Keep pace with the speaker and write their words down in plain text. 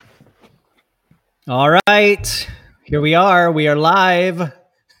All right, here we are. We are live. Do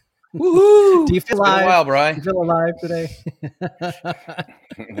Woohoo! you feel It's been a alive? while, Do you Bry. feel alive today?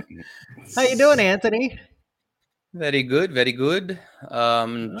 How you doing, Anthony? Very good, very good.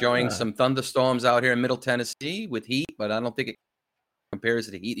 Enjoying Ah, some thunderstorms out here in Middle Tennessee with heat, but I don't think it compares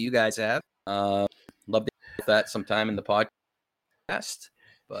to the heat you guys have. Love to hear that sometime in the podcast,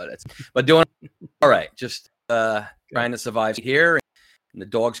 but doing all right. Just good. trying to survive here, and the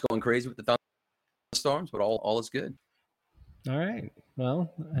dog's going crazy with the thunderstorms, but all is good. All right.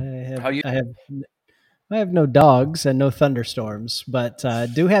 Well, I have How you? I have I have no dogs and no thunderstorms, but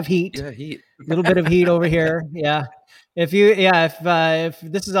do have heat. Yeah, heat. A little bit of heat over here. Yeah. If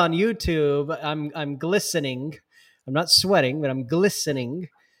this is on YouTube, I'm glistening. I'm not sweating, but I'm glistening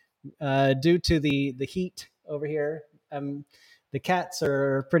due to the heat over here. The cats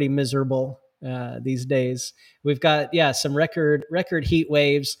are pretty miserable these days. We've got some record heat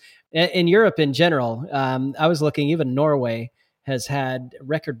waves in Europe in general. I was looking, even Norway has had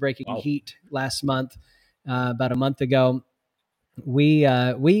record breaking Wow. heat last month. About a month ago, we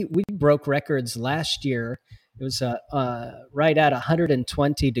broke records last year. It was right at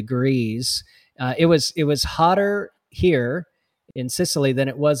 120 degrees. It was hotter here in Sicily than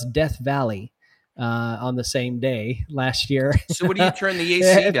it was Death Valley on the same day last year. So, what do you turn the AC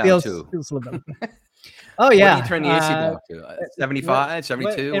it down feels to? feels a little better. Oh What do you yeah. turn the AC down to? What 75, what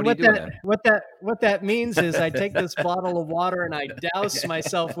 72? and What are you what doing that then? means is I take this bottle of water and I douse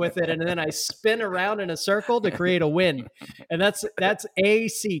myself with it, and then I spin around in a circle to create a wind, and that's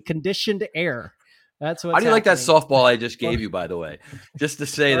AC, conditioned air. That's How what's do you like that happening. softball I just Well, gave you, by the way? Just to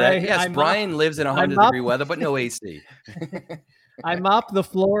say or that, yes, I mop Brian lives in I 100 mop degree weather, but no AC. I mop the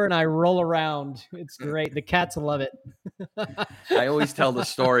floor and I roll around. It's great. The cats love it. I always tell the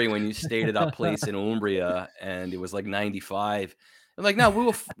story when you stayed at that place in Umbria and it was like 95. I'm like, no,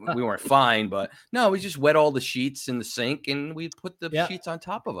 we weren't fine, but no, we just wet all the sheets in the sink and we put the Yeah. sheets on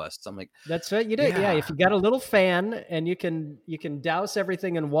top of us. I'm like, That's what you do. Yeah, yeah, if you got a little fan and you can douse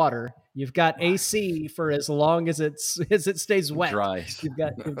everything in water, you've got AC for as long as it stays it wet. dries. You've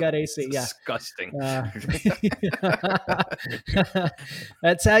got AC. Yeah. Disgusting. Uh,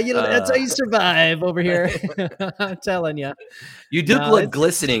 that's how you survive over here. I'm telling you. You do No, look it's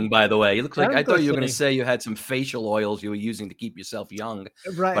glistening, by the way. You look like I'm I thought you were going to glistening. say you had some facial oils you were using to keep yourself young,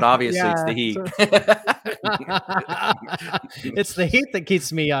 but Right. obviously it's the Yeah. heat. So it's the heat that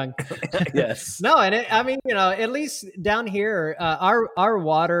keeps me young. Yes. No, and I mean, at least down here, our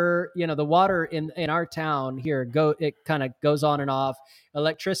water, the water in our town here, it kind of goes on and off.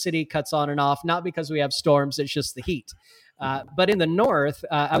 Electricity cuts on and off, not because we have storms; it's just the heat. But in the north,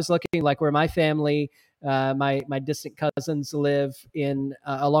 I was looking like where my family, my distant cousins live in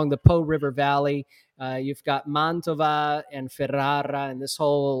along the Po River Valley. You've got Mantova and Ferrara and this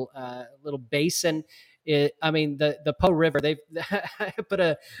whole little basin. I mean, the Po River. They've I put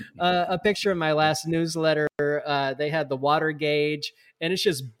a picture in my last newsletter. They had the water gauge, and it's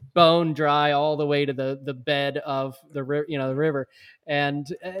just bone dry all the way to the bed of the river. And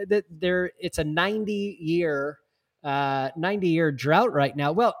it's a 90-year drought right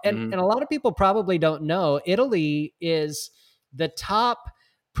now. Well, and Mhm. a lot of people probably don't know Italy is the top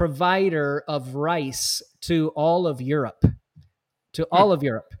provider of rice to all of Europe, to Hmm. all of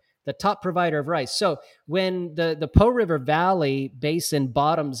Europe, the top provider of rice. So when the Po River Valley basin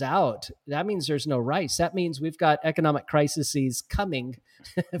bottoms out, that means there's no rice. That means we've got economic crises coming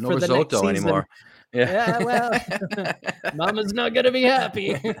No for the next risotto season. anymore. Yeah. Yeah, well, Mama's not going to be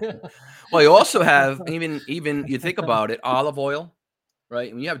happy. Well, you also have even you think about it, olive oil, right?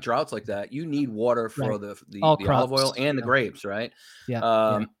 When you have droughts like that, you need water for Right. the All the olive oil crops. and the Yeah. grapes, right? Yeah.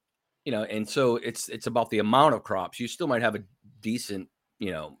 Yeah. Um, and so it's about the amount of crops. You still might have a decent,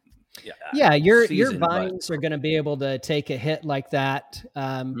 yeah, Yeah, your season, but vines are going to be able to take a hit like that,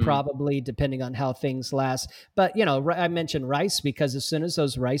 mm, probably depending on how things last. But I mentioned rice because as soon as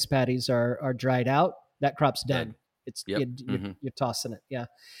those rice paddies are dried out, that crop's dead. done. It's Yep. Hmm. you're tossing it. Yeah.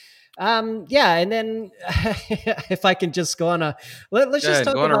 Yeah, and then if I can just go on let's Go just ahead,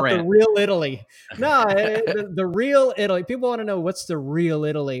 talk go on a about the rant. real Italy. No, the real Italy. People want to know what's the real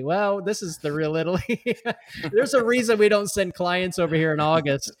Italy. Well, this is the real Italy. There's a reason we don't send clients over here in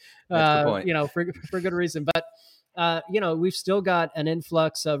August, That's a good point. for good reason. But we've still got an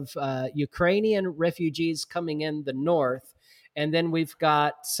influx of Ukrainian refugees coming in the north, and then we've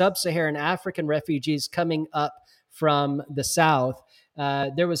got sub-Saharan African refugees coming up from the south.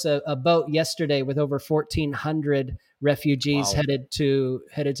 There was a boat yesterday with over 1,400 refugees Wow. headed to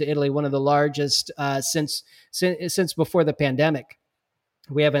Italy, one of the largest since before the pandemic.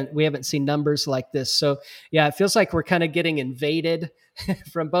 We haven't seen numbers like this. So yeah, it feels like we're kind of getting invaded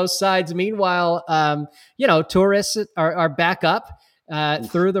from both sides. Meanwhile, tourists are back up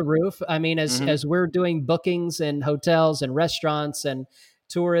through the roof. I mean, as we're doing bookings in hotels and restaurants and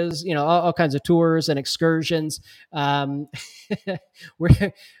tours, all kinds of tours and excursions. We're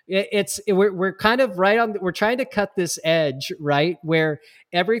kind of right on. We're trying to cut this edge, right, where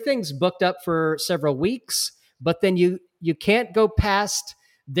everything's booked up for several weeks, but then you can't go past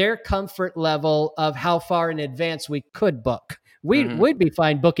their comfort level of how far in advance we could book. We'd be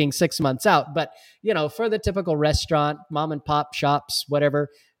fine booking 6 months out, but for the typical restaurant, mom and pop shops, whatever,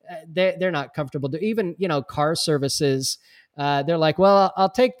 they're not comfortable. Even car services, they're like, well, I'll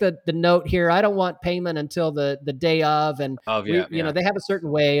take the note here. I don't want payment until the day of, and they have a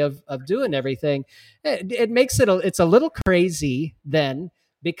certain way of doing everything. It makes it's a little crazy then,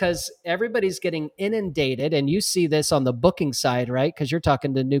 because everybody's getting inundated, and you see this on the booking side, right? Because you're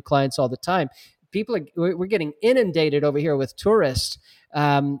talking to new clients all the time. We're getting inundated over here with tourists,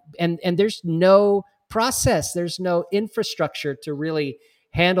 and there's no process, there's no infrastructure to really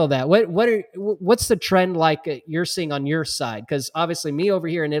handle that. What's the trend like you're seeing on your side? Because obviously, me over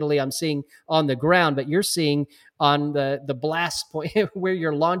here in Italy, I'm seeing on the ground, but you're seeing on the blast point where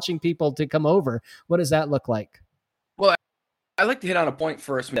you're launching people to come over. What does that look like? Well, I'd like to hit on a point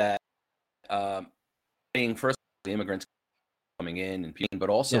first that being first the immigrants coming in and but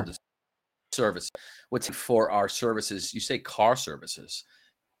also the service. What's for our services? You say car services,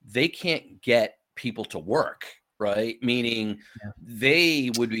 they can't get people to work, right? Meaning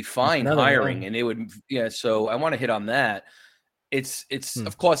they would be fine hiring, and they would. Yeah. So I want to hit on that. It's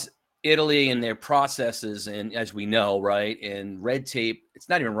of course Italy and their processes, and as we know, right, and red tape. It's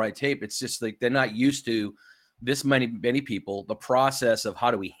not even red tape. It's just like they're not used to this many people, the process of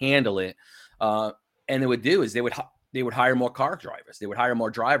how do we handle it. And they would do is they would hire more car drivers. They would hire more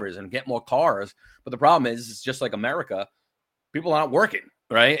drivers and get more cars. But the problem is, it's just like America, people aren't working,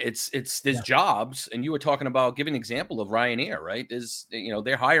 right? There's jobs. And you were talking about giving an example of Ryanair, right?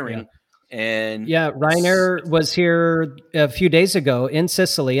 They're hiring. And Ryanair was here a few days ago in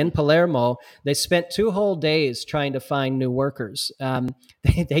Sicily, in Palermo. They spent 2 whole days trying to find new workers.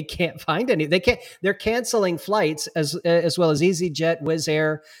 They can't find any. They're canceling flights as well as EasyJet, Wizz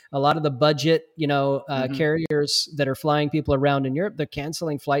Air, a lot of the budget, carriers that are flying people around in Europe. They're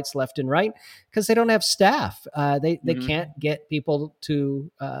canceling flights left and right because they don't have staff. They can't get people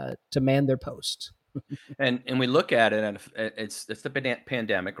to man their posts. And we look at it, and it's the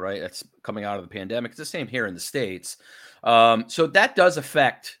pandemic, right? It's coming out of the pandemic. It's the same here in the States. So that does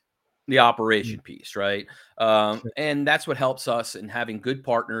affect the operation piece, right? And that's what helps us in having good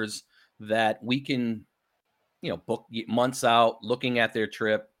partners that we can, book months out, looking at their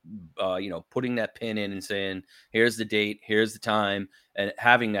trip, putting that pin in and saying, here's the date, here's the time, and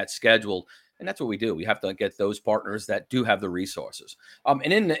having that scheduled. And that's what we do. We have to get those partners that do have the resources.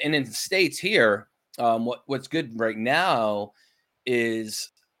 And in the States here, what's good right now is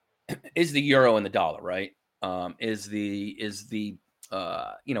the euro and the dollar, right? We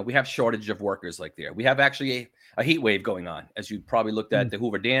have shortage of workers like there. We have actually a heat wave going on. As you probably looked at the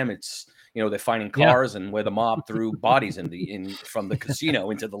Hoover Dam, it's, they're finding cars and where the mob threw bodies from the casino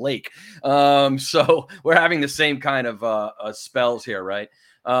into the lake. So we're having the same kind of spells here, right?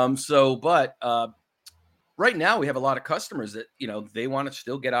 But right now we have a lot of customers that, they want to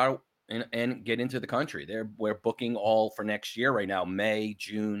still get out and get into the country. We're booking all for next year right now, May,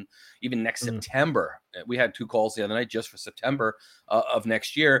 June, even next September. We had 2 calls the other night just for September of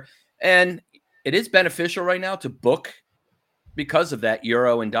next year. And it is beneficial right now to book because of that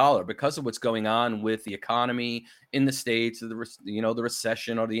euro and dollar, because of what's going on with the economy in the States, the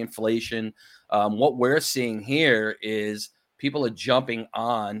recession or the inflation. What we're seeing here is people are jumping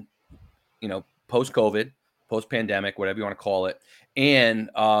on, post-COVID, post-pandemic, whatever you want to call it. And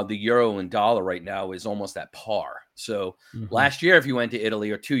the euro and dollar right now is almost at par. So last year, if you went to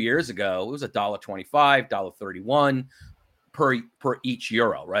Italy, or 2 years ago, it was $1.25, $1.31 per each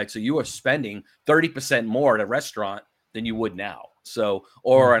euro, right? So you were spending 30% more at a restaurant than you would now. So,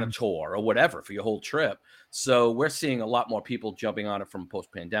 or on a tour or whatever for your whole trip. So we're seeing a lot more people jumping on it from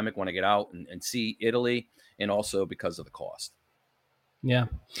post-pandemic, want to get out and see Italy, and also because of the cost. Yeah.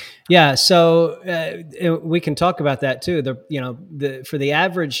 So we can talk about that too. For the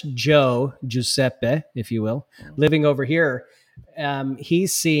average Joe, Giuseppe, if you will, living over here,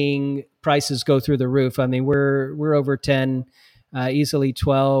 he's seeing prices go through the roof. I mean, we're over 10, easily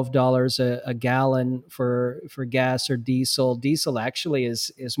 $12 a gallon for gas or diesel. Diesel actually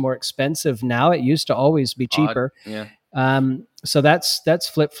is more expensive now. It used to always be cheaper. So that's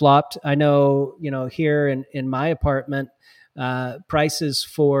flip flopped. I know, here in my apartment, prices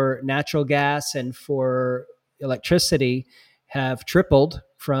for natural gas and for electricity have tripled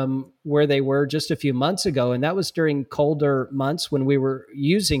from where they were just a few months ago. And that was during colder months when we were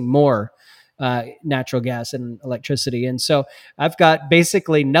using more natural gas and electricity. And so I've got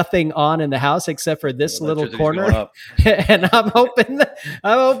basically nothing on in the house except for this little corner. And I'm hoping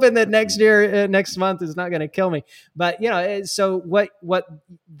that next year, next month is not going to kill me. But so what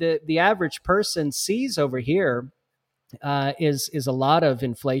the average person sees over here is a lot of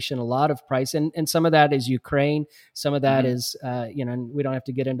inflation, a lot of price, and some of that is Ukraine, some of that is we don't have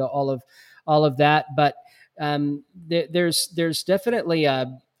to get into all of that, but there's definitely a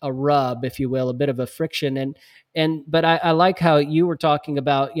rub, if you will, a bit of a friction, but I like how you were talking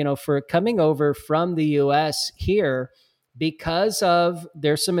about, for coming over from the U.S. here, because of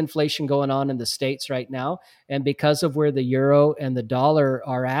there's some inflation going on in the States right now, and because of where the euro and the dollar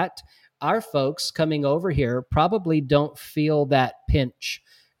are at, our folks coming over here probably don't feel that pinch.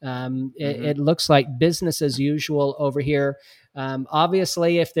 It looks like business as usual over here.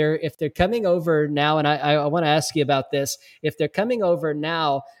 Obviously, if they're coming over now, and I want to ask you about this, if they're coming over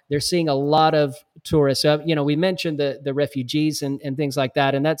now, they're seeing a lot of tourists. We mentioned the refugees and things like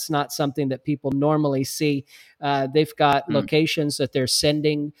that, and that's not something that people normally see. They've got locations that they're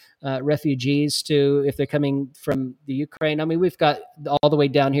sending refugees to if they're coming from the Ukraine. I mean, we've got all the way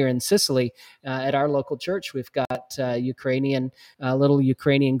down here in Sicily at our local church. We've got a little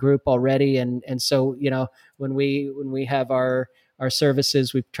Ukrainian group already, and so when we have our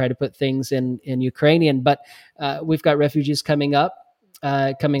services, we try to put things in Ukrainian. But we've got refugees coming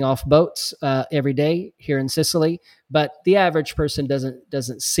off boats every day here in Sicily. But the average person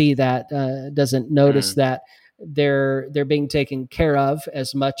doesn't see that, doesn't notice that they're being taken care of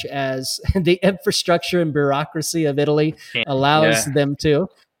as much as the infrastructure and bureaucracy of Italy allows them to.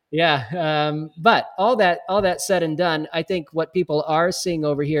 But all that said and done, I think what people are seeing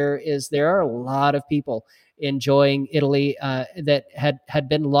over here is there are a lot of people enjoying Italy that had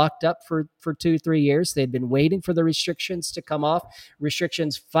been locked up for 2-3 years. They'd been waiting for the restrictions to come off.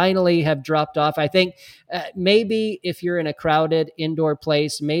 Restrictions finally have dropped off. I think maybe if you're in a crowded indoor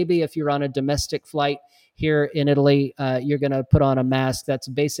place, maybe if you're on a domestic flight here in Italy, you're going to put on a mask. That's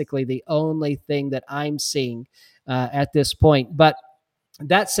basically the only thing that I'm seeing at this point. But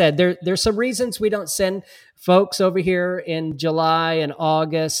that said, there's some reasons we don't send folks over here in July and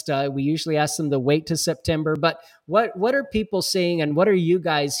August. We usually ask them to wait to September. But what are people seeing, and what are you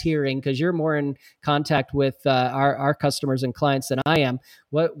guys hearing? Because you're more in contact with our customers and clients than I am.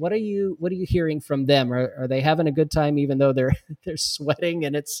 What are you hearing from them? Are they having a good time, even though they're sweating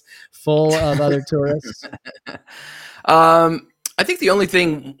and it's full of other tourists? I think the only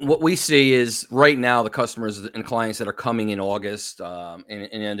thing what we see is right now the customers and clients that are coming in August and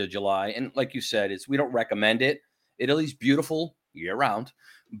end of July, and like you said, we don't recommend it. Italy's beautiful year round,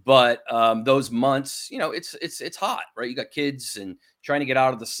 but those months, it's hot, right? You got kids and trying to get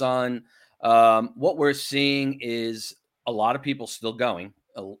out of the sun. What we're seeing is a lot of people still going.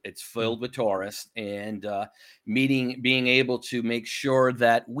 It's filled with tourists, and being able to make sure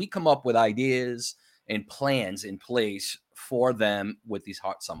that we come up with ideas and plans in place for them with these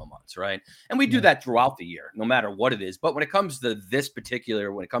hot summer months, right? And we do that throughout the year, no matter what it is. But when it comes to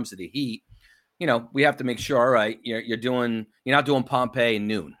when it comes to the heat, we have to make sure, all right, you're not doing Pompeii in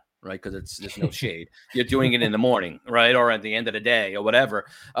noon, right? Because there's no shade. You're doing it in the morning, right? Or at the end of the day or whatever.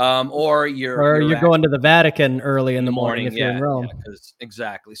 Or you're going to the Vatican early in the morning if you're in Rome. Yeah,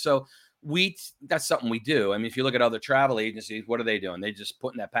 exactly. So that's something we do. I mean, if you look at other travel agencies, what are they doing? They're just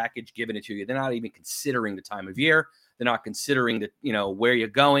putting that package, giving it to you. They're not even considering the time of year. They're not considering where you're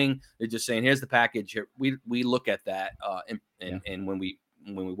going. They're just saying, here's the package. We look at that and when we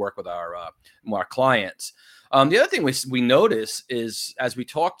work with our clients. The other thing we notice is as we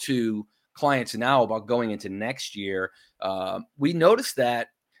talk to clients now about going into next year, we notice that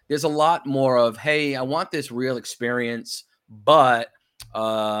there's a lot more of, hey, I want this real experience, but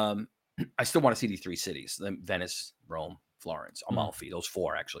I still want to see these 3 cities: Venice, Rome, Florence, Amalfi, those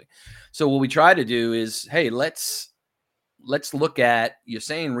 4 actually. So what we try to do is, hey, let's look at, you're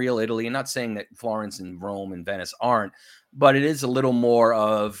saying real Italy, and not saying that Florence and Rome and Venice aren't, but it is a little more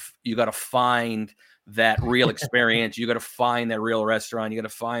of, you got to find that real experience. You got to find that real restaurant. You got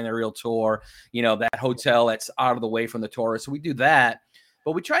to find that real tour, that hotel that's out of the way from the tourists. So we do that,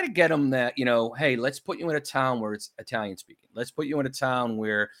 but we try to get them that, hey, let's put you in a town where it's Italian speaking. Let's put you in a town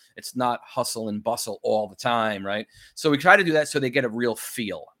where it's not hustle and bustle all the time, right? So we try to do that so they get a real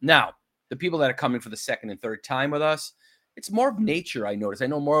feel. Now, the people that are coming for the second and third time with us, it's more of nature. I notice. I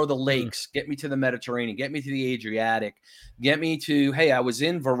know more of the lakes. Get me to the Mediterranean. Get me to the Adriatic. Get me to, hey, I was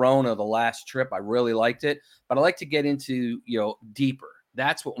in Verona the last trip. I really liked it, but I like to get into, deeper.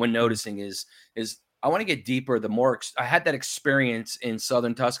 That's what we're noticing is I want to get deeper. The more I had that experience in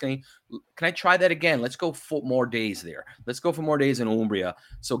southern Tuscany, can I try that again? Let's go for more days there. Let's go for more days in Umbria.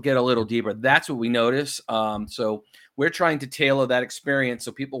 So get a little deeper. That's what we notice. So we're trying to tailor that experience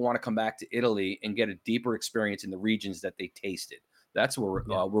so people want to come back to Italy and get a deeper experience in the regions that they tasted. That's what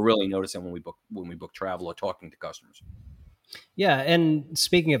we're really noticing when we book travel or talking to customers. Yeah, and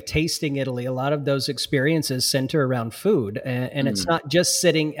speaking of tasting Italy, a lot of those experiences center around food, and it's not just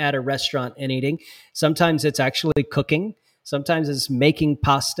sitting at a restaurant and eating. Sometimes it's actually cooking. Sometimes it's making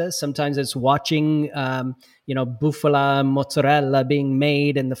pasta. Sometimes it's watching, bufala mozzarella being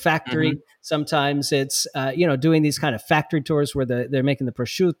made in the factory. Sometimes it's, doing these kind of factory tours where they're making the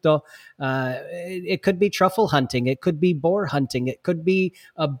prosciutto. It could be truffle hunting. It could be boar hunting. It could be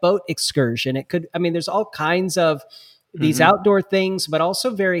a boat excursion. There's all kinds of these outdoor things, but also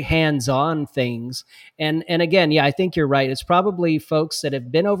very hands-on things. And again, yeah, I think you're right. It's probably folks that have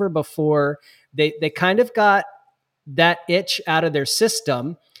been over before. They kind of got that itch out of their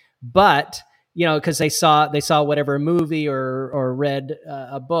system, but because they saw whatever movie or read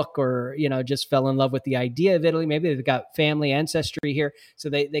a book or just fell in love with the idea of Italy. Maybe they've got family ancestry here, so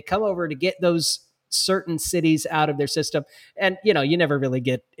they come over to get those certain cities out of their system. And you never really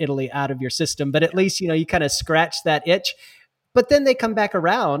get Italy out of your system, but at least you kind of scratch that itch. But then they come back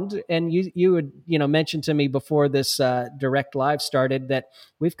around, and you would mention to me before this direct live started that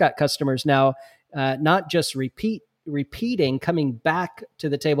we've got customers now, not just repeating, coming back to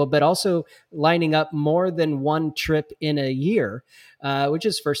the table, but also lining up more than one trip in a year, which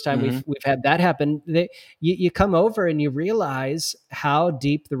is the first time we've had that happen. You come over and you realize how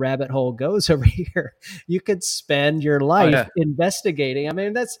deep the rabbit hole goes over here. You could spend your life investigating. I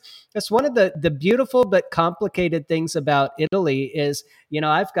mean, that's one of the beautiful but complicated things about Italy is,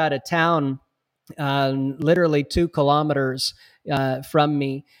 I've got a town literally 2 kilometers from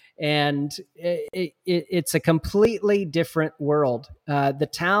me, and it's a completely different world. The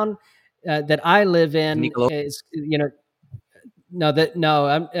town that I live in is, I'm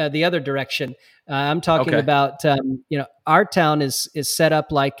the other direction. I'm talking about, our town is set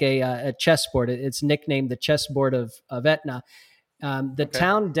up like a chessboard. It's nicknamed the chessboard of Etna. The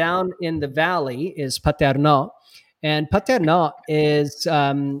town down in the valley is Paternò, and Paternò is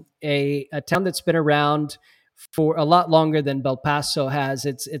a town that's been around for a lot longer than Belpasso has.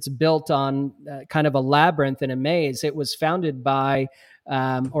 It's built on kind of a labyrinth and a maze. It was founded by,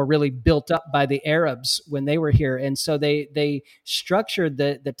 or really built up by the Arabs when they were here, and so they structured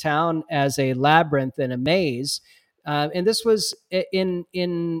the town as a labyrinth and a maze. And this was in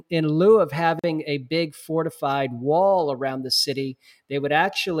lieu of having a big fortified wall around the city. They would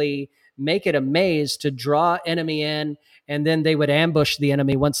actually make it a maze to draw enemy in, and then they would ambush the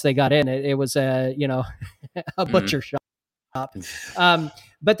enemy once they got in. It was a a butcher shop.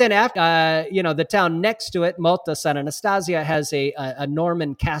 But then after, the town next to it, Motta San Anastasia, has a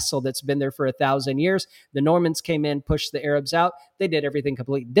Norman castle that's been there for 1,000 years. The Normans came in, pushed the Arabs out. They did everything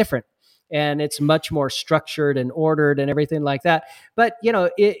completely different. And it's much more structured and ordered and everything like that. But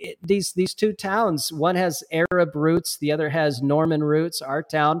these 2 towns, one has Arab roots, the other has Norman roots. Our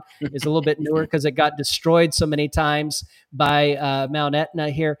town is a little bit newer because it got destroyed so many times by Mount Etna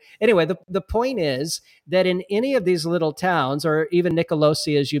here. Anyway, the point is that in any of these little towns, or even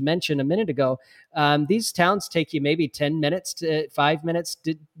Nicolosi, as you mentioned a minute ago, these towns take you maybe 10 minutes to 5 minutes,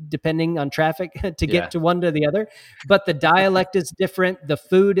 depending on traffic, to get to one to the other. But the dialect is different. The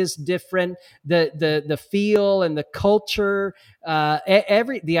food is different. The feel and the culture,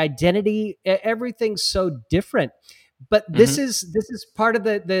 the identity, everything's so different. But this is part of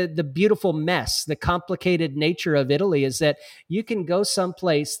the beautiful mess, the complicated nature of Italy, is that you can go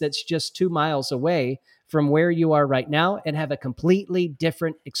someplace that's just 2 miles away from where you are right now and have a completely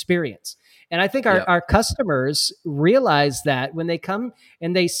different experience. And I think our customers realize that when they come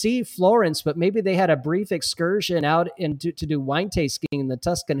and they see Florence, but maybe they had a brief excursion out to do wine tasting in the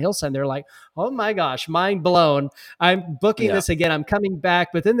Tuscan hillside. They're like, oh my gosh, mind blown. I'm booking this again. I'm coming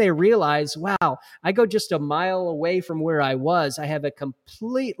back. But then they realize, wow, I go just a mile away from where I was. I have a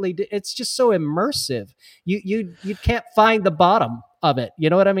it's just so immersive. You can't find the bottom of it. You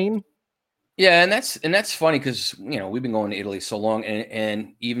know what I mean? Yeah, and that's funny because we've been going to Italy so long,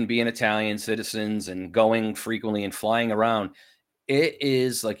 and even being Italian citizens and going frequently and flying around, it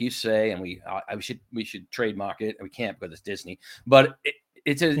is like you say, and we should trademark it. We can't because it's Disney, but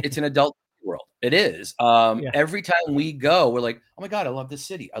it's an adult world. It is. Every time we go, we're like, oh my God, I love this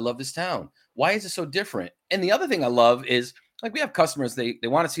city. I love this town. Why is it so different? And the other thing I love is, like, we have customers, they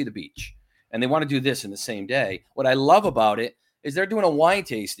want to see the beach and they want to do this in the same day. What I love about it is they're doing a wine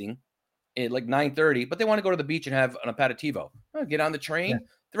tasting at like 9:30, but they want to go to the beach and have an aperitivo. Get on the train.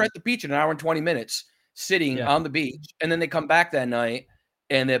 They're at the beach in an hour and 20 minutes sitting on the beach. And then they come back that night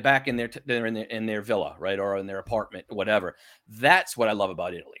and they're back in their villa, right? Or in their apartment, whatever. That's what I love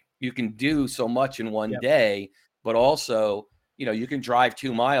about Italy. You can do so much in one day, but also, you know, you can drive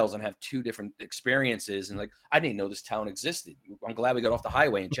 2 miles and have 2 different experiences. And like, I didn't know this town existed. I'm glad we got off the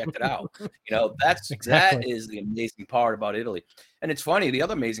highway and checked it out. You know, that is the amazing part about Italy. And it's funny. The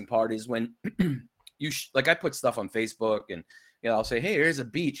other amazing part is when like I put stuff on Facebook and, you know, I'll say, hey, here's a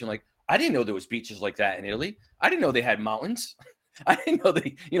beach. And like, I didn't know there was beaches like that in Italy. I didn't know they had mountains. I didn't know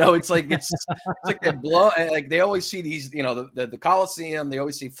they, you know, it's like they blow, like they always see these, you know, the Colosseum, they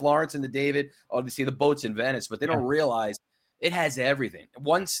always see Florence and the David, or they see the boats in Venice, but they don't realize it has everything.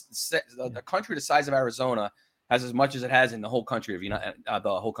 The country the size of Arizona has as much as it has in the whole country of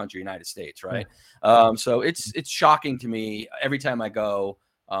United States, right? So it's shocking to me every time I go,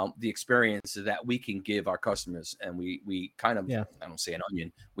 the experience that we can give our customers, and we kind of, I don't say an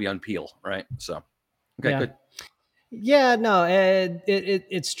onion, we unpeel, right? So, okay, good. Yeah, no,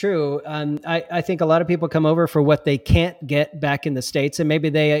 it's true. I think a lot of people come over for what they can't get back in the States, and maybe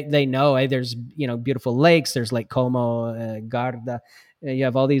they know, hey, there's, you know, beautiful lakes, there's Lake Como, Garda. You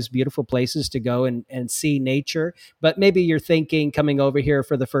have all these beautiful places to go and see nature. But maybe you're thinking, coming over here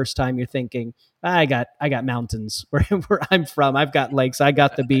for the first time, you're thinking, I got mountains where I'm from. I've got lakes. I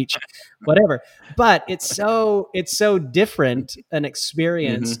got the beach, whatever. But it's so different an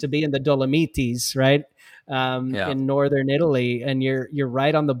experience to be in the Dolomites, right? In northern Italy, and you're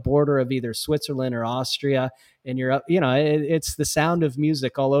right on the border of either Switzerland or Austria, and you're up, you know, it's the sound of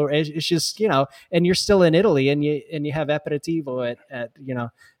music all over. It's just, you know, and you're still in Italy, and you have aperitivo at you know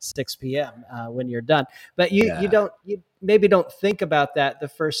 6 p.m. When you're done. But you maybe don't think about that the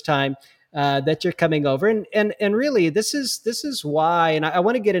first time that you're coming over, and really this is why. And I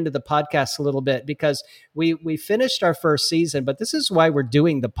want to get into the podcast a little bit, because we finished our first season, but this is why we're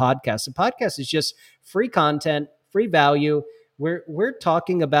doing the podcast. The podcast is just free content, free value. We're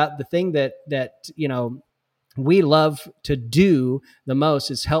talking about the thing that you know we love to do the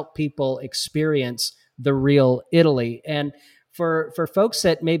most, is help people experience the real Italy. And for folks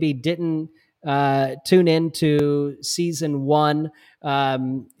that maybe didn't tune into season 1,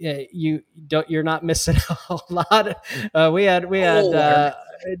 you're not missing a whole lot. We had well,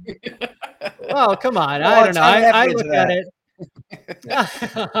 come on. I don't know. I look at it.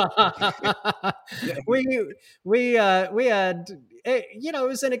 we had, you know, it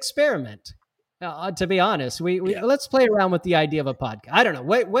was an experiment. To be honest, we let's play around with the idea of a podcast. I don't know.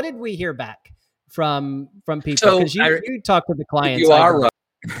 What did we hear back from people? Because you talk to the clients. You are right.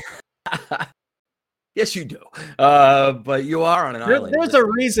 Yes, you do. But you are on an island. There's a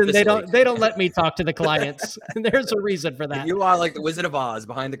reason they don't let me talk to the clients. There's a reason for that. You are like the Wizard of Oz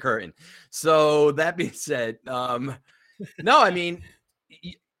behind the curtain. So that being said, no, I mean,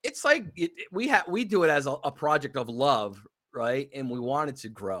 it's like we do it as a project of love, right? And we want it to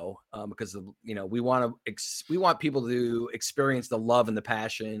grow because of, you know, we want people to experience the love and the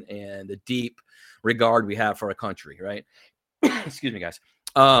passion and the deep regard we have for our country, right? Excuse me, guys.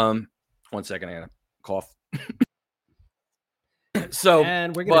 1 second, I gotta cough. So,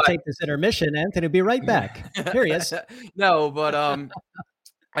 and we're gonna take this intermission. Anthony will be right back. Here he is. No, but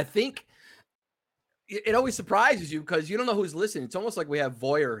I think it always surprises you because you don't know who's listening. It's almost like we have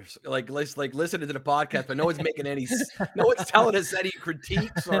voyeurs, like listening to the podcast, but no one's telling us any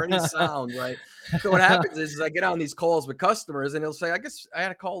critiques or any sound, right? So what happens is I get on these calls with customers, and they'll say, "I guess I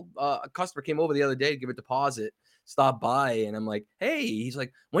had a call. A customer came over the other day to give a deposit, stopped by, and I'm like, hey," he's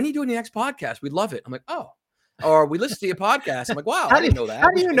like, "When are you doing the next podcast? We'd love it." I'm like, "Oh." Or we listen to your podcast. I'm like, wow, I didn't know that. How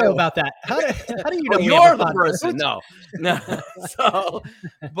do you know about that? How do you know you're the person? No. So,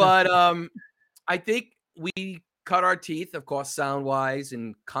 but I think we cut our teeth, of course, sound wise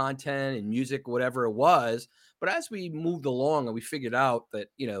and content and music, whatever it was. But as we moved along and we figured out that,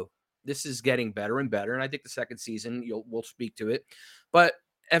 you know, this is getting better and better. And I think the second season, we'll speak to it. But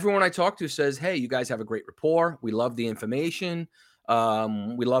everyone I talk to says, hey, you guys have a great rapport. We love the information.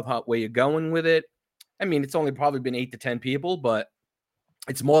 We love where you're going with it. I mean, it's only probably been 8 to 10 people, but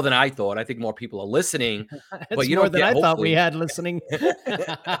it's more than I thought. I think more people are listening. But you know, more than I thought we had listening.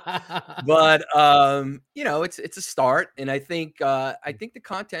 But you know, it's a start, and I think the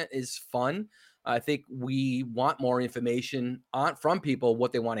content is fun. I think we want more information from people,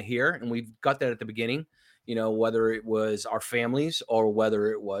 what they want to hear. And we've got that at the beginning, whether it was our families or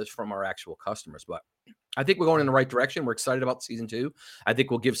whether it was from our actual customers. But I think we're going in the right direction. We're excited about season 2. I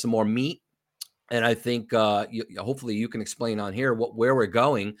think we'll give some more meat. And I think hopefully you can explain on here where we're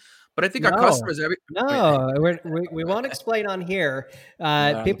going. But I think our customers, we won't explain on here.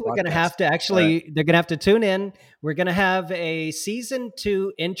 People are going to have to they're going to have to tune in. We're going to have a season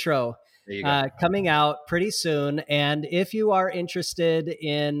 2 intro coming out pretty soon. And if you are interested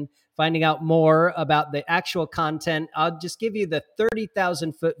in finding out more about the actual content, I'll just give you the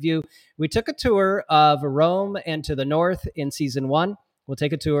 30,000 foot view. We took a tour of Rome and to the north in season 1. We'll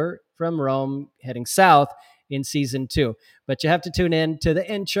take a tour from Rome heading south in season 2. But you have to tune in to the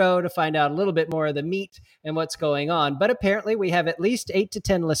intro to find out a little bit more of the meat and what's going on. But apparently we have at least 8 to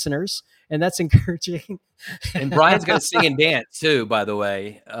 10 listeners, and that's encouraging. And Brian's going to sing and dance too, by the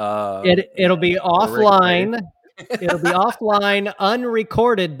way. It'll be offline. It'll be offline,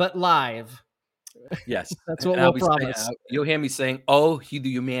 unrecorded, but live. Yes. That's what we'll promise. You'll hear me saying, "Oh, the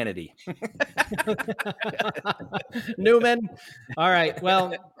humanity." Newman. All right.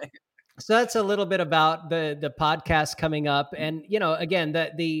 Well, so that's a little bit about the podcast coming up. And, again,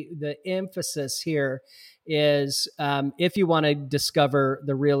 the emphasis here is if you want to discover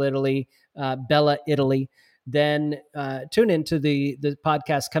the real Italy, Bella Italy, then tune into the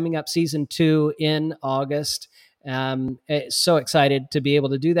podcast coming up, season 2 in August. So excited to be able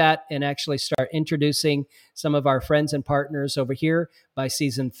to do that and actually start introducing some of our friends and partners over here by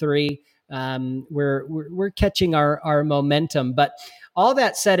season 3. We're catching our momentum, but all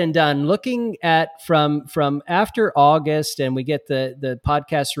that said and done, looking at from after August and we get the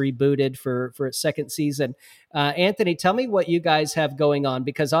podcast rebooted for its second season. Anthony, tell me what you guys have going on,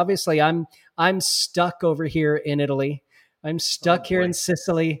 because obviously I'm stuck over here in Italy. I'm stuck here in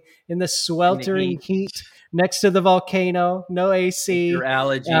Sicily in the sweltering heat next to the volcano, no AC. With your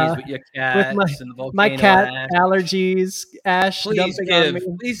allergies, with your cats, with and the volcano. My cat allergies, ash dumping on me.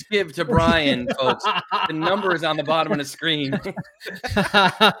 Please give to Brian, folks. The number is on the bottom of the screen.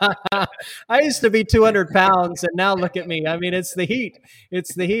 I used to be 200 pounds, and now look at me. I mean, it's the heat.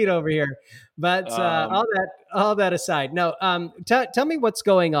 It's the heat over here. But all that aside, no. Tell me what's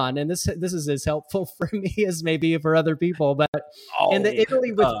going on, and this is as helpful for me as maybe for other people. But in the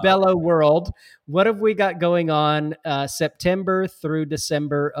Italy with Bella world, what have we got going on September through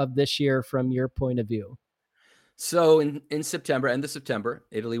December of this year from your point of view? So in September, end of September,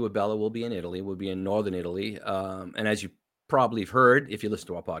 Italy with Bella will be in Italy. We'll be in northern Italy, and as you probably have heard if you listen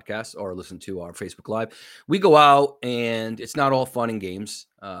to our podcast or listen to our Facebook Live, we go out and it's not all fun and games.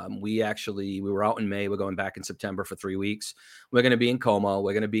 We were out in May. We're going back in September for 3 weeks. We're going to be in Como.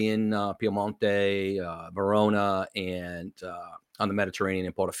 We're going to be in Piemonte, Verona, and on the Mediterranean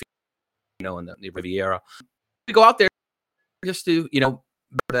in Portofino and the Riviera. We go out there just to,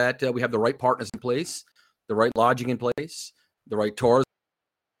 that we have the right partners in place, the right lodging in place, the right tours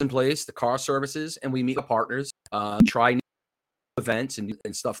in place, the car services, and we meet with partners, try new events and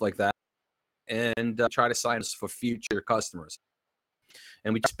stuff like that, and try to sign us for future customers.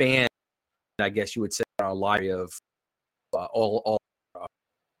 And we expand, I guess you would say, our library of all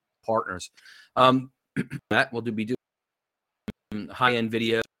partners. That will be doing high-end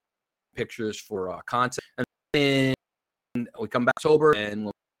video pictures for content, and then we come back October, and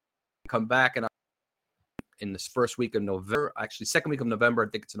we'll come back in this first week of November, actually second week of November, I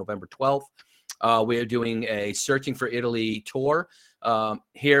think it's November 12th. We are doing a Searching for Italy tour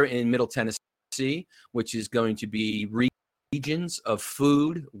here in Middle Tennessee, which is going to be regions of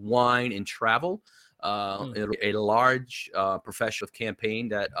food, wine, and travel. It'll be a large professional campaign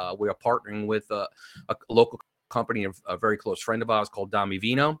that we are partnering with a local company, a very close friend of ours called Dami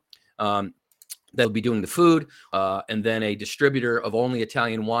Vino. That'll be doing the food, and then a distributor of only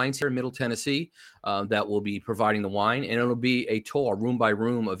Italian wines here in Middle Tennessee that will be providing the wine. And it'll be a tour, room by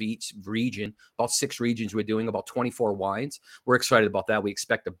room, of each region, about 6 regions. We're doing about 24 wines. We're excited about that. We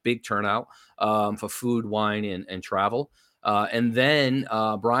expect a big turnout for food, wine, and travel. And then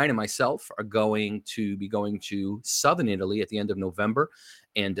Brian and myself are going to be going to southern Italy at the end of November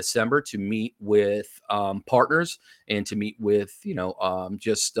and December to meet with partners and to meet with,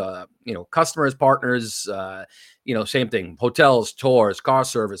 customers, partners, same thing, hotels, tours, car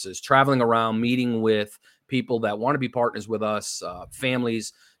services, traveling around, meeting with people that want to be partners with us,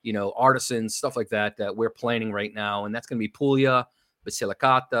 families, artisans, stuff like that we're planning right now. And that's going to be Puglia,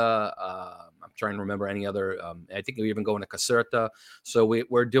 Basilicata, I'm trying to remember any other. I think we're even going to Caserta. So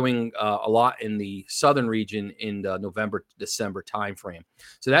we're doing a lot in the southern region in the November, December timeframe.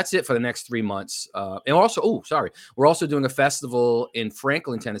 So that's it for the next 3 months. And also, we're also doing a festival in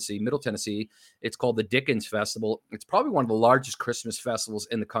Franklin, Tennessee, Middle Tennessee. It's called the Dickens Festival. It's probably one of the largest Christmas festivals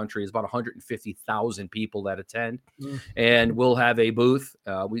in the country. It's about 150,000 people that attend, and we'll have a booth.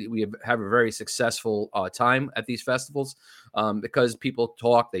 We have a very successful time at these festivals because people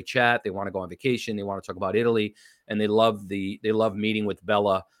talk, they chat, they want to go on vacation, they want to talk about Italy, and they love meeting with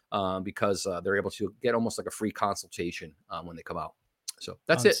Bella because they're able to get almost like a free consultation when they come out. So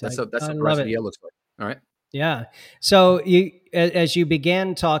that's it. That's what the rest of the year looks like. All right. Yeah. So as you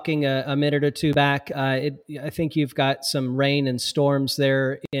began talking a minute or two back, I think you've got some rain and storms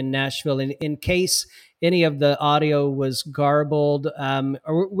there in Nashville. In case any of the audio was garbled,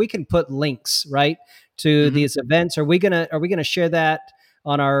 or we can put links right to these events. Are we gonna share that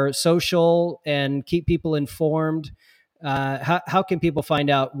on our social and keep people informed? How can people find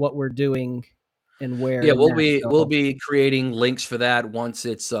out what we're doing and where? Yeah, we'll be creating links for that once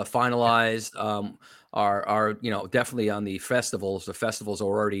it's finalized. Are definitely on the festivals. The festivals are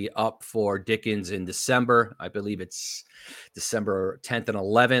already up for Dickens in December. I believe it's December 10th and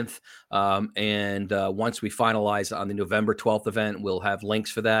 11th. And once we finalize on the November 12th event, we'll have links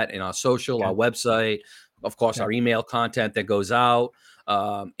for that in our social, our website, of course, our email content that goes out.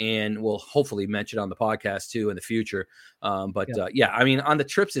 And we'll hopefully mention on the podcast too in the future. I mean, on the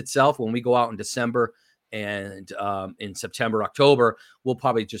trips itself, when we go out in December and in September, October, we'll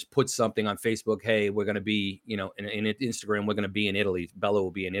probably just put something on Facebook. Hey, we're going to be, in Instagram, we're going to be in Italy. Bella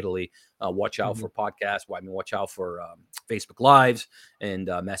will be in Italy. Watch out for podcasts. Watch out for Facebook Lives and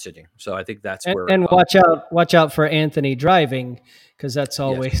messaging. So I think that's where. And watch out for Anthony driving, because that's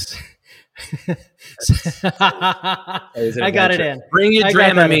always. Yes. I got it in. Bring your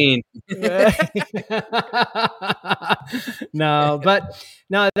Dramamine. No,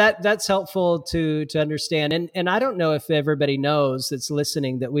 that's helpful to understand. And I don't know if everybody knows that's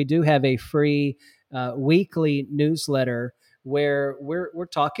listening that we do have a free weekly newsletter where we're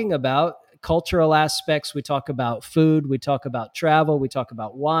talking about cultural aspects. We talk about food. We talk about travel. We talk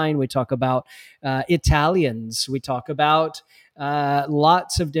about wine. We talk about Italians. We talk about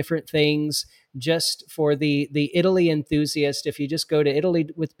lots of different things just for the Italy enthusiast. If you just go to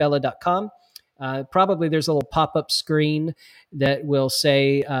italywithbella.com, probably there's a little pop-up screen that will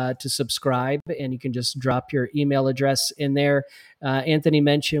say to subscribe, and you can just drop your email address in there. Anthony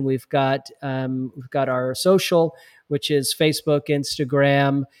mentioned we've got our social, which is Facebook,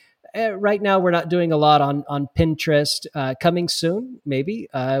 Instagram. Right now, we're not doing a lot on Pinterest. Coming soon, maybe.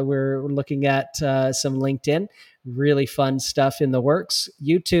 We're looking at some LinkedIn. Really fun stuff in the works.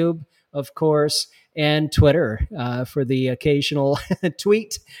 YouTube, of course, and Twitter for the occasional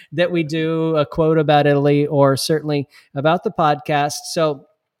tweet that we do, a quote about Italy, or certainly about the podcast. So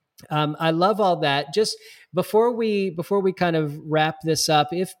I love all that. Just before we kind of wrap this up,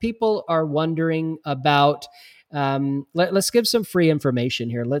 if people are wondering about, let's give some free information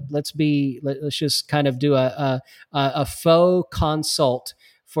here. Let's just kind of do a faux consult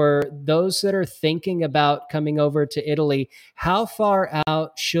for those that are thinking about coming over to Italy. How far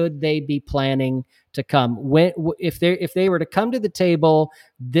out should they be planning to come? If they were to come to the table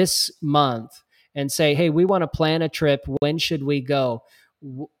this month and say, hey, we want to plan a trip, when should we go?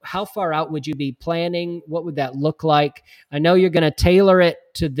 How far out would you be planning? What would that look like? I know you're going to tailor it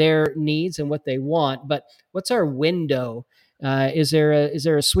to their needs and what they want, but what's our window? Is there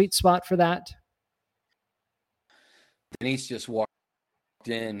a sweet spot for that? Denise just walked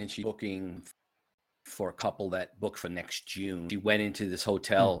in and she's booking for a couple that booked for next June. She went into this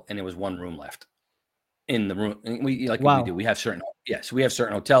hotel and there was one room left in the room. And we do. We have certain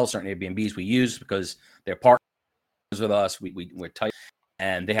hotels, certain Airbnbs we use because they're partners with us. We're tight,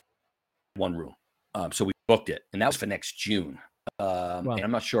 and they have one room. So we booked it, and that was for next June. And I'm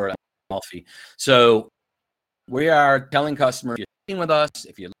not sure about Amalfi. So we are telling customers, if you're staying with us,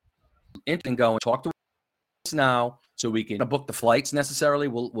 if you're interested in going, talk to us now. So we can book the flights necessarily.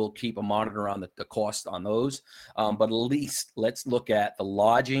 We'll keep a monitor on the cost on those. But at least let's look at the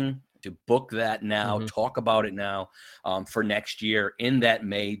lodging to book that now, talk about it now for next year in that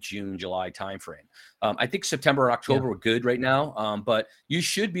May, June, July timeframe. I think September or October were good right now. But you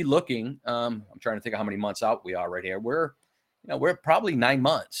should be looking. I'm trying to think of how many months out we are right here. We're probably 9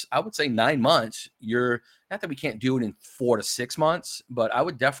 months. I would say 9 months. Not that we can't do it in 4 to 6 months, but I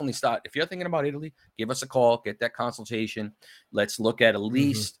would definitely start. If you're thinking about Italy, give us a call, get that consultation. Let's look at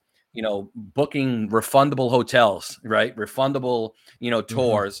least, booking refundable hotels, right? Refundable,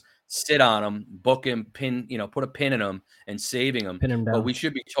 tours. sit on them, book them, put a pin in them and saving them. Pin 'em But down. we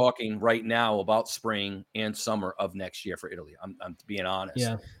should be talking right now about spring and summer of next year for Italy. I'm being honest.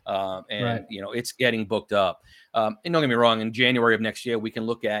 Yeah. And Right. it's getting booked up. And don't get me wrong, in January of next year, we can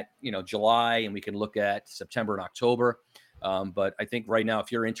look at, July, and we can look at September and October. But I think right now, if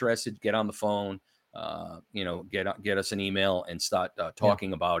you're interested, get on the phone, get us an email and start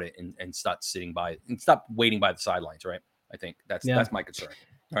talking about it and start sitting by and stop waiting by the sidelines. Right. I think that's my concern.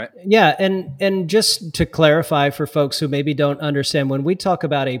 Right. Yeah, and just to clarify for folks who maybe don't understand, when we talk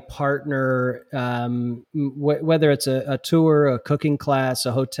about a partner, whether it's a tour, a cooking class,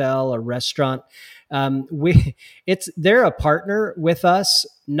 a hotel, a restaurant, they're a partner with us,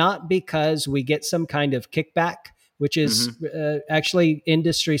 not because we get some kind of kickback, which is actually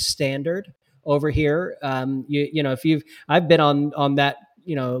industry standard over here. I've been on that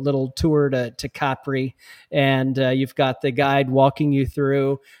little tour to Capri, and you've got the guide walking you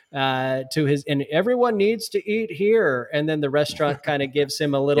through to his, and everyone needs to eat here, and then the restaurant kind of gives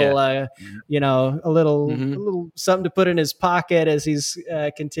him a little a little something to put in his pocket as he's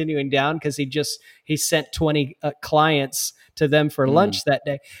continuing down, because he sent 20 clients to them for lunch that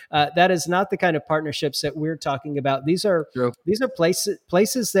day. That is not the kind of partnerships that we're talking about. These are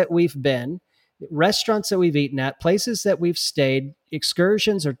places that we've been, restaurants that we've eaten at, places that we've stayed,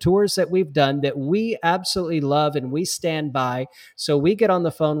 excursions or tours that we've done that we absolutely love and we stand by. So we get on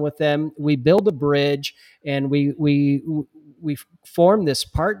the phone with them, we build a bridge, and we form this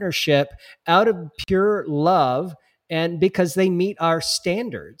partnership out of pure love, and because they meet our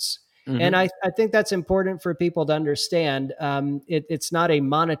standards. And I think that's important for people to understand. It's not a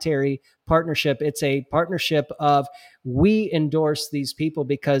monetary partnership. It's a partnership of, we endorse these people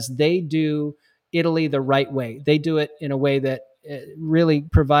because they do Italy the right way. They do it in a way that really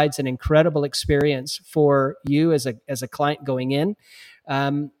provides an incredible experience for you as a client going in.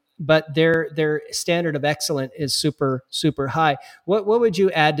 But their standard of excellence is super, super high. What would you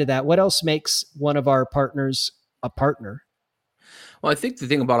add to that? What else makes one of our partners a partner? Well, I think the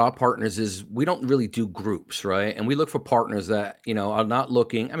thing about our partners is we don't really do groups, right? And we look for partners that, are not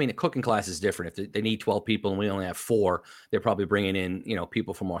looking. I mean, a cooking class is different. If they need 12 people and we only have 4, they're probably bringing in,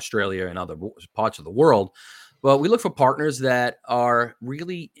 people from Australia and other parts of the world. But we look for partners that are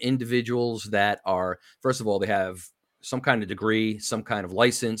really individuals that are, first of all, they have some kind of degree, some kind of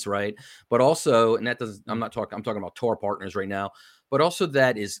license, right? But also, and I'm talking about tour partners right now, but also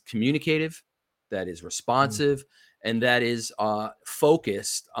that is communicative, that is responsive, and that is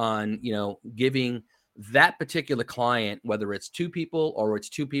focused on, giving that particular client, whether it's 2 people or it's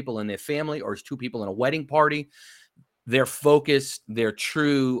 2 people and their family or it's 2 people in a wedding party, they're focused, their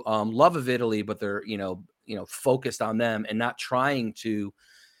true love of Italy, but they're, focused on them and not trying to,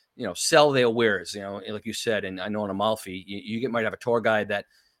 sell their wares, like you said. And I know in Amalfi, you might have a tour guide that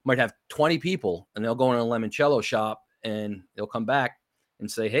might have 20 people and they'll go in a limoncello shop and they'll come back and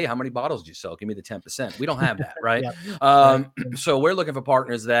say, hey, how many bottles did you sell? Give me the 10%. We don't have that, right? So we're looking for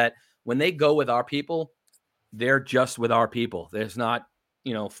partners that when they go with our people, they're just with our people. There's not,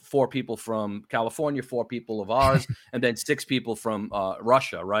 4 people from California, 4 people of ours, and then 6 people from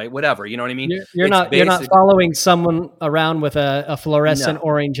Russia, right? Whatever, you know what I mean? You're not following someone around with a fluorescent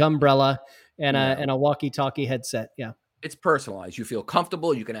orange umbrella and a walkie-talkie headset. Yeah. It's personalized. You feel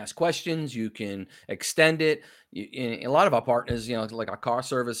comfortable. You can ask questions. You can extend it. A lot of our partners, like our car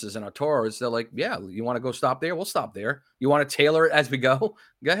services and our tours, they're like, yeah, you want to go stop there? We'll stop there. You want to tailor it as we go?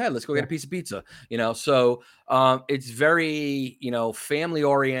 Go ahead. Let's go get a piece of pizza. So it's very, family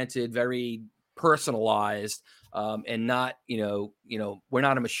oriented, very personalized, and not, we're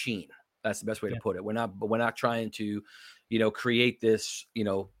not a machine. That's the best way to put it. We're not trying to, create this,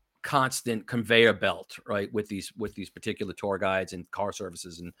 constant conveyor belt, right, with these particular tour guides and car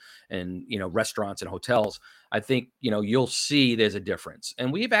services and restaurants and hotels. I think you'll see there's a difference,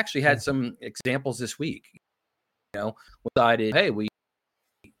 and we've actually had some examples this week. We decided, hey,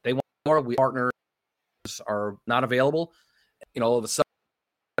 they want more. We partners are not available. All of a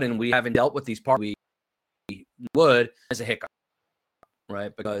sudden we haven't dealt with these partners we would as a hiccup,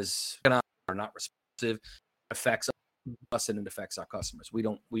 right? Because are not responsive, affects us and it affects our customers. We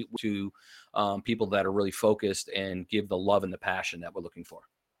to people that are really focused and give the love and the passion that we're looking for.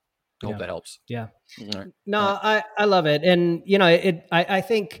 I hope that helps. Yeah. Right. No, I love it. And, I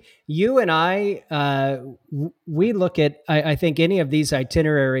think you and we look at, I think any of these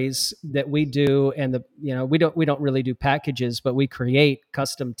itineraries that we do, and we don't really do packages, but we create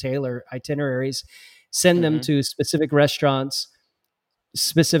custom tailor itineraries, send them to specific restaurants.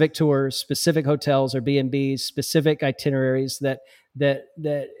 specific tours, specific hotels or B&Bs, specific itineraries that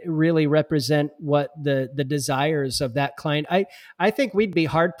really represent what the desires of that client. I think we'd be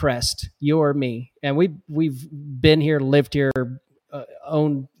hard pressed, you or me, and we've been here, lived here,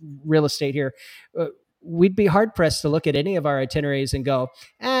 owned real estate here. We'd be hard pressed to look at any of our itineraries and go,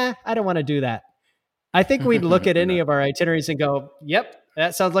 I don't want to do that. I think we'd look at any of our itineraries and go, yep,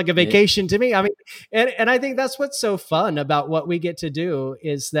 that sounds like a vacation to me. I mean, and I think that's what's so fun about what we get to do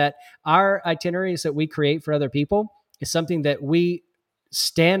is that our itineraries that we create for other people is something that we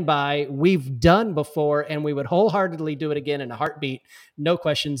stand by, we've done before, and we would wholeheartedly do it again in a heartbeat. No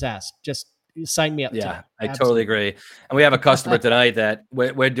questions asked. Just sign me up. Yeah, I totally agree. And we have a customer tonight that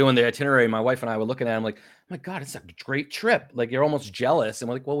we're doing the itinerary. My wife and I were looking at him like, oh my God, it's a great trip. Like you're almost jealous. And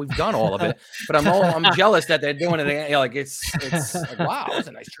we're like, well, we've done all of it, but I'm jealous that they're doing it. You know, like it's like, wow, it's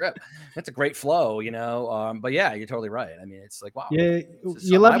a nice trip. It's a great flow, you know? But yeah, you're totally right. I mean, it's like, wow. Yeah,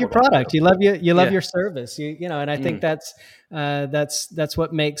 you love your product. You love your service. You know, and I think that's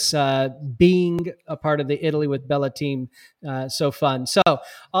what makes being a part of the Italy with Bella team so fun. So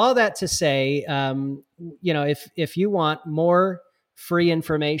all that to say, you know, if you want more free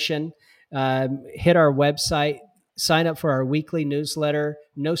information, hit our website, sign up for our weekly newsletter,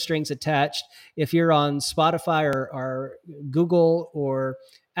 no strings attached. If you're on Spotify or Google or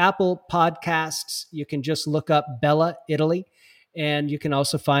Apple Podcasts, you can just look up Bella Italy. And you can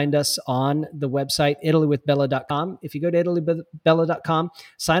also find us on the website, ItalyWithBella.com. If you go to ItalyWithBella.com,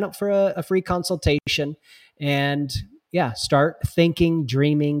 sign up for a free consultation and start thinking,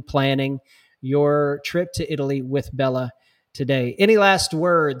 dreaming, planning your trip to Italy with Bella today. Any last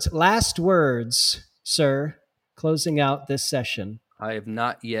words? Last words, sir, closing out this session. I have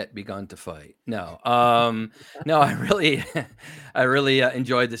not yet begun to fight. No, no, I really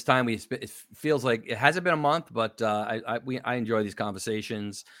enjoyed this time. It feels like it hasn't been a month, but I enjoy these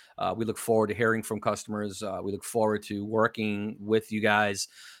conversations. We look forward to hearing from customers. We look forward to working with you guys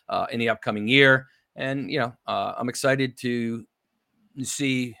in the upcoming year. And, you know, I'm excited to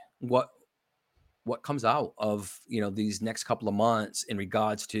see what comes out of, you know, these next couple of months in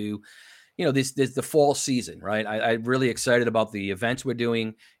regards to, you know, this the fall season, right? I'm really excited about the events we're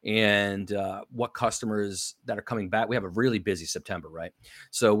doing and what customers that are coming back. We have a really busy September, right?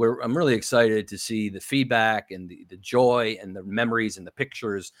 So I'm really excited to see the feedback and the joy and the memories and the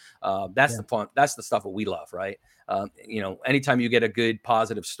pictures. That's the fun. That's the stuff that we love, right? You know, anytime you get a good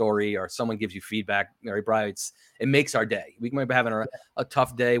positive story or someone gives you feedback, Mary Brian, it makes our day. We might be having a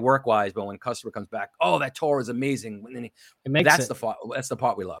tough day work-wise, but when a customer comes back, oh, that tour is amazing. That's the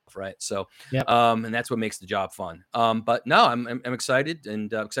part we love, right? So, and that's what makes the job fun. But no, I'm excited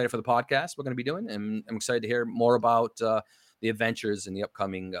and excited for the podcast we're going to be doing, and I'm excited to hear more about the adventures in the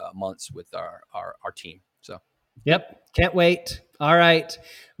upcoming months with our team. So. Yep. Can't wait. All right.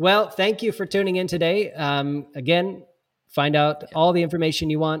 Well, thank you for tuning in today. Again, find out all the information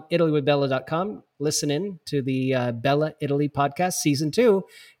you want, ItalyWithBella.com. Listen in to the Bella Italy podcast, season 2,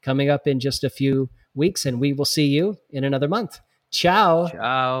 coming up in just a few weeks, and we will see you in another month. Ciao.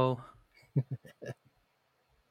 Ciao.